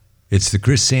It's the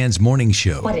Chris Sands Morning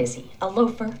Show. What is he? A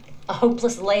loafer? A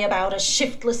hopeless layabout? A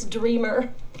shiftless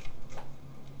dreamer?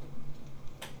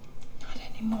 Not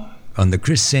anymore. On the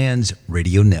Chris Sands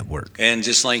Radio Network. And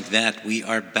just like that, we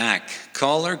are back.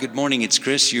 Caller, good morning. It's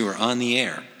Chris. You are on the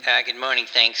air. Good morning.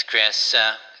 Thanks, Chris.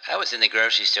 I was in the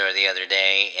grocery store the other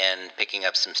day and picking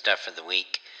up some stuff for the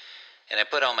week. And I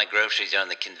put all my groceries on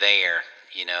the conveyor.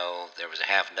 You know, there was a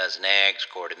half a dozen eggs,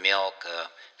 quart of milk, a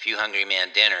few Hungry Man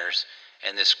dinners.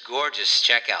 And this gorgeous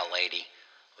checkout lady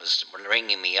was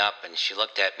ringing me up, and she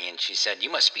looked at me and she said,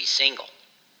 "You must be single."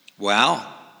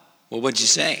 Wow. Well, what'd you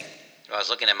say? I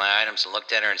was looking at my items and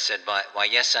looked at her and said, why,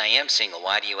 yes, I am single.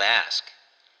 Why do you ask?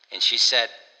 And she said,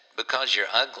 "Because you're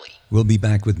ugly." We'll be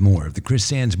back with more of the Chris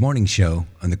Sands Morning Show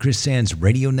on the Chris Sands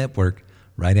Radio Network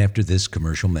right after this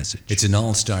commercial message. It's an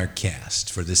all-star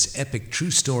cast for this epic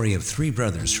true story of three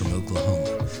brothers from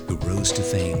Oklahoma who rose to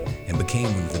fame and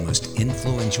became one of the most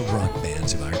influential rock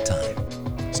bands of our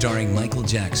time. Starring Michael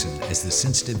Jackson as the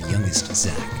sensitive youngest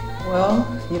Zach. Well,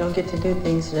 you don't get to do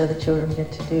things that other children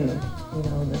get to do. You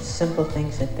know, the simple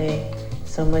things that they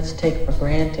so much take for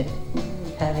granted.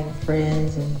 Having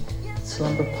friends and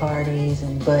slumber parties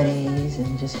and buddies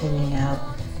and just hanging out.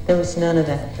 There was none of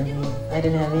that for me. I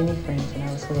didn't have any friends when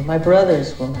I was little. My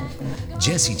brothers were my friends.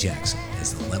 Jesse Jackson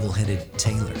as the level-headed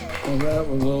Taylor. Well, that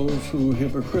were those who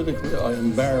hypocritically are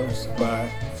embarrassed by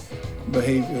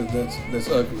behavior that's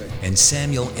ugly. And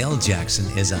Samuel L. Jackson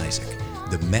as Isaac,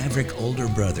 the maverick older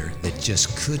brother that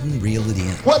just couldn't reel it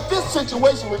in. What this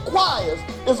situation requires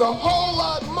is a whole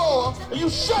lot more, and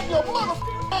you shut your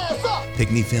motherfucking ass up.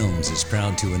 Pygmy Films is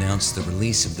proud to announce the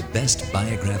release of the best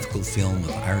biographical film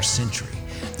of our century,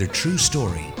 the true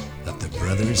story of the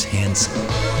brothers Hanson.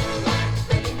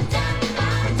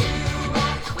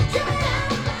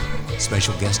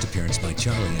 Special guest appearance by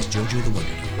Charlie as Jojo the Wonder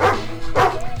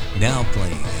Dog. Now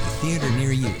playing at a theater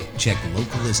near you. Check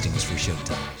local listings for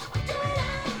showtimes.